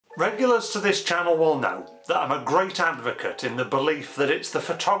Regulars to this channel will know that I'm a great advocate in the belief that it's the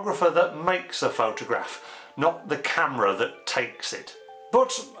photographer that makes a photograph, not the camera that takes it.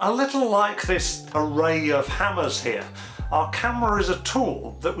 But a little like this array of hammers here, our camera is a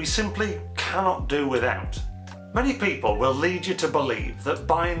tool that we simply cannot do without. Many people will lead you to believe that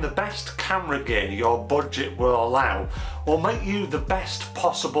buying the best camera gear your budget will allow will make you the best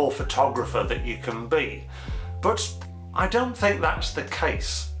possible photographer that you can be. But I don't think that's the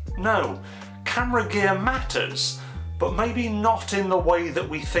case. No, camera gear matters, but maybe not in the way that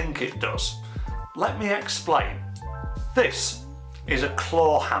we think it does. Let me explain. This is a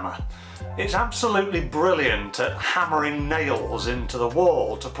claw hammer. It's absolutely brilliant at hammering nails into the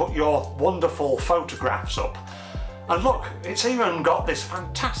wall to put your wonderful photographs up. And look, it's even got this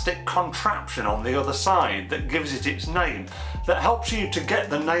fantastic contraption on the other side that gives it its name, that helps you to get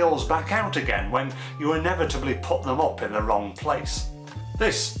the nails back out again when you inevitably put them up in the wrong place.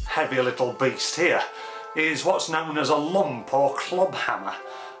 This heavy little beast here is what's known as a lump or club hammer,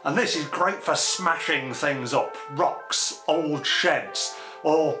 and this is great for smashing things up, rocks, old sheds,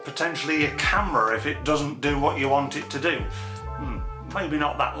 or potentially your camera if it doesn't do what you want it to do. Maybe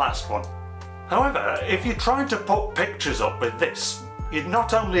not that last one. However, if you tried to put pictures up with this, you'd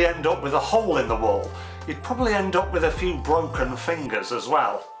not only end up with a hole in the wall, you'd probably end up with a few broken fingers as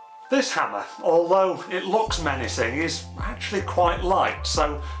well. This hammer, although it looks menacing, is actually quite light,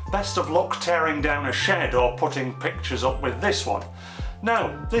 so best of luck tearing down a shed or putting pictures up with this one.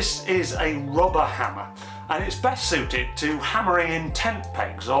 No, this is a rubber hammer, and it's best suited to hammering in tent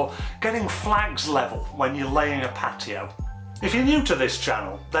pegs or getting flags level when you're laying a patio. If you're new to this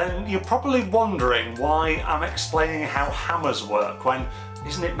channel, then you're probably wondering why I'm explaining how hammers work when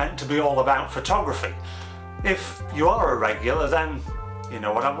isn't it meant to be all about photography? If you are a regular, then you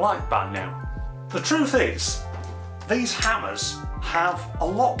know what I'm like by now. The truth is, these hammers have a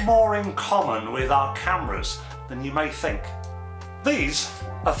lot more in common with our cameras than you may think. These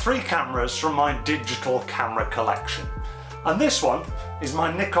are 3 cameras from my digital camera collection, and this one is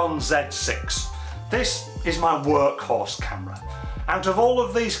my Nikon Z6. This is my workhorse camera. Out of all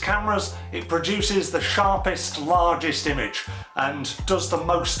of these cameras, it produces the sharpest, largest image and does the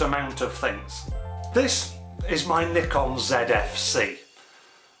most amount of things. This is my Nikon ZF-C.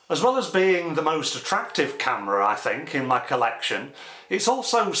 As well as being the most attractive camera, I think, in my collection, it's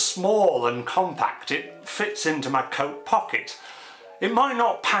also small and compact. It fits into my coat pocket. It might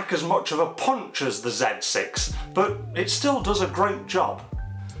not pack as much of a punch as the Z6, but it still does a great job.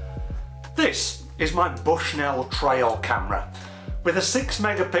 This is my Bushnell trail camera. With a 6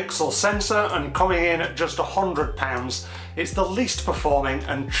 megapixel sensor and coming in at just £100, it's the least performing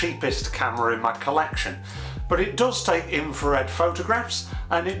and cheapest camera in my collection. But it does take infrared photographs,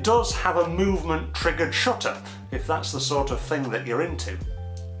 and it does have a movement triggered shutter, if that's the sort of thing that you're into.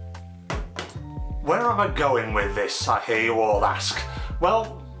 Where am I going with this, I hear you all ask?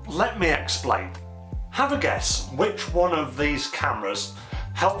 Well, let me explain. Have a guess which one of these cameras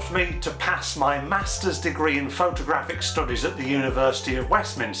helped me to pass my master's degree in photographic studies at the University of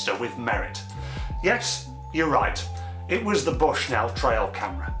Westminster with merit. Yes, you're right, it was the Bushnell trail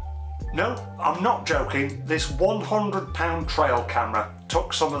camera. No, I'm not joking, this £100 trail camera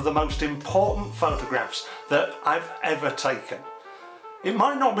took some of the most important photographs that I've ever taken. It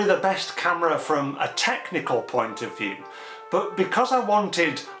might not be the best camera from a technical point of view, but because I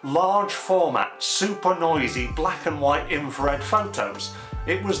wanted large format, super noisy black and white infrared photos,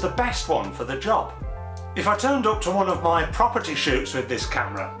 it was the best one for the job. If I turned up to one of my property shoots with this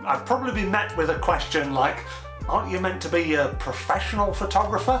camera, I'd probably be met with a question like, aren't you meant to be a professional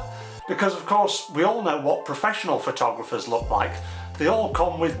photographer? Because of course we all know what professional photographers look like. They all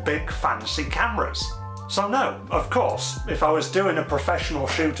come with big fancy cameras. So no, of course, if I was doing a professional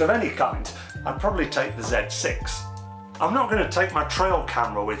shoot of any kind, I'd probably take the Z6. I'm not going to take my trail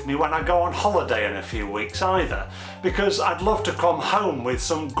camera with me when I go on holiday in a few weeks either, because I'd love to come home with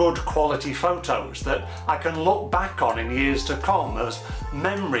some good quality photos that I can look back on in years to come as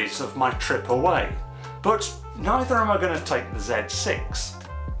memories of my trip away. But neither am I going to take the Z6.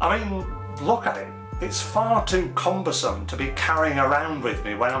 I mean, look at it. It's far too cumbersome to be carrying around with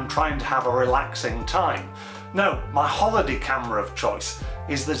me when I'm trying to have a relaxing time. No, my holiday camera of choice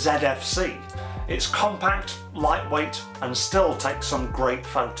is the ZF-C. It's compact, lightweight, and still takes some great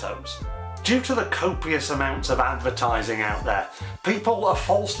photos. Due to the copious amounts of advertising out there, people are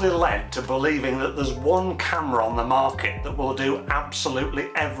falsely led to believing that there's one camera on the market that will do absolutely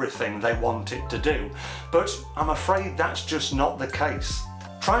everything they want it to do. But I'm afraid that's just not the case.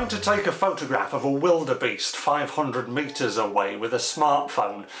 Trying to take a photograph of a wildebeest 500 metres away with a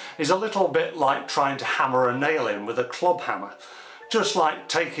smartphone is a little bit like trying to hammer a nail in with a club hammer. Just like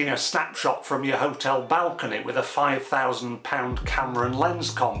taking a snapshot from your hotel balcony with a £5,000 camera and lens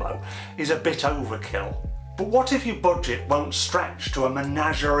combo is a bit overkill. But what if your budget won't stretch to a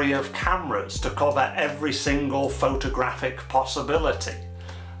menagerie of cameras to cover every single photographic possibility?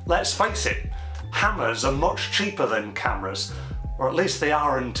 Let's face it, hammers are much cheaper than cameras, or at least they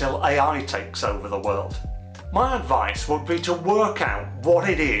are until AI takes over the world. My advice would be to work out what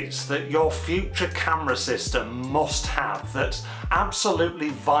it is that your future camera system must have that's absolutely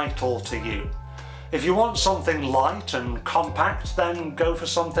vital to you. If you want something light and compact, then go for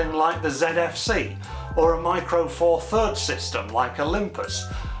something like the ZFC or a Micro Four Thirds system like Olympus.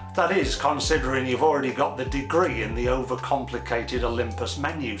 That is, considering you've already got the degree in the overcomplicated Olympus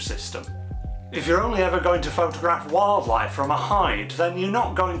menu system. If you're only ever going to photograph wildlife from a hide, then you're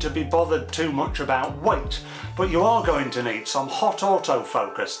not going to be bothered too much about weight, but you are going to need some hot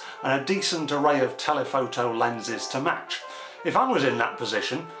autofocus and a decent array of telephoto lenses to match. If I was in that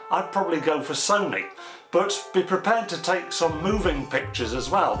position, I'd probably go for Sony, but be prepared to take some moving pictures as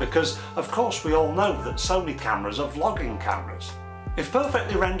well, because of course we all know that Sony cameras are vlogging cameras. If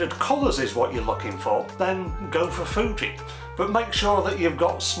perfectly rendered colours is what you're looking for, then go for Fuji. But make sure that you've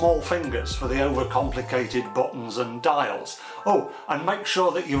got small fingers for the overcomplicated buttons and dials. Oh, and make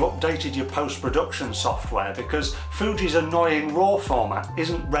sure that you've updated your post-production software, because Fuji's annoying RAW format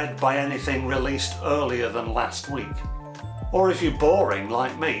isn't read by anything released earlier than last week. Or if you're boring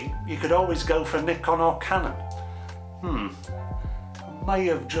like me, you could always go for Nikon or Canon. I may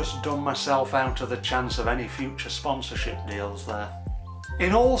have just done myself out of the chance of any future sponsorship deals there.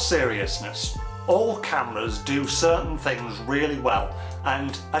 In all seriousness, all cameras do certain things really well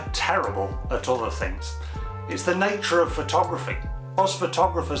and are terrible at other things. It's the nature of photography. Us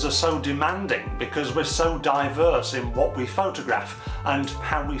photographers are so demanding because we're so diverse in what we photograph and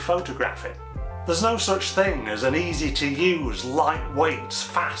how we photograph it. There's no such thing as an easy to use, lightweight,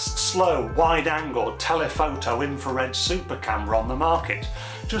 fast, slow, wide-angle telephoto infrared super camera on the market,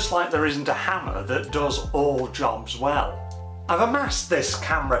 just like there isn't a hammer that does all jobs well. I've amassed this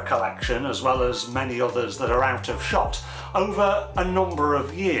camera collection, as well as many others that are out of shot, over a number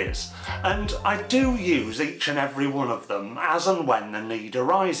of years, and I do use each and every one of them as and when the need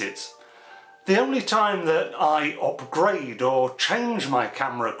arises. The only time that I upgrade or change my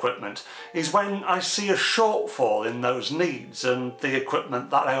camera equipment is when I see a shortfall in those needs and the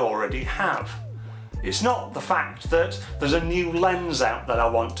equipment that I already have. It's not the fact that there's a new lens out that I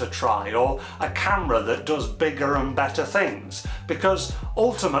want to try, or a camera that does bigger and better things, because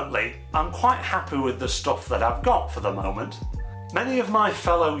ultimately I'm quite happy with the stuff that I've got for the moment. Many of my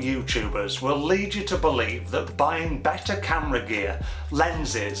fellow YouTubers will lead you to believe that buying better camera gear,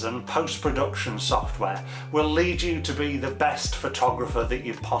 lenses and post-production software will lead you to be the best photographer that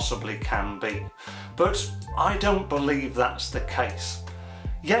you possibly can be. But I don't believe that's the case.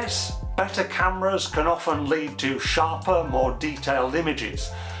 Yes, better cameras can often lead to sharper, more detailed images,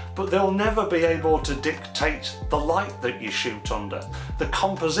 but they'll never be able to dictate the light that you shoot under, the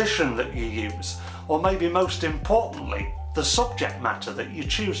composition that you use, or maybe most importantly, the subject matter that you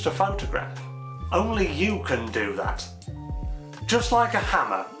choose to photograph. Only you can do that. Just like a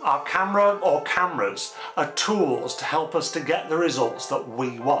hammer, our camera or cameras are tools to help us to get the results that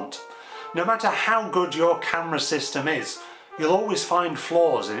we want. No matter how good your camera system is, you'll always find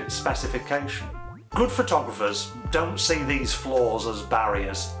flaws in its specification. Good photographers don't see these flaws as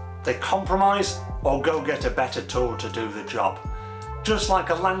barriers. They compromise or go get a better tool to do the job. Just like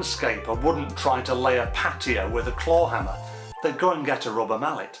a landscaper wouldn't try to lay a patio with a claw hammer, they'd go and get a rubber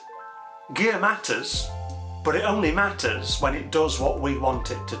mallet. Gear matters, but it only matters when it does what we want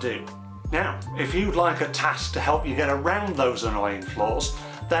it to do. Now, if you'd like a task to help you get around those annoying flaws,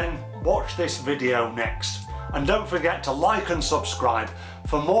 then watch this video next. And don't forget to like and subscribe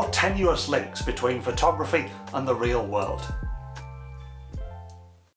for more tenuous links between photography and the real world.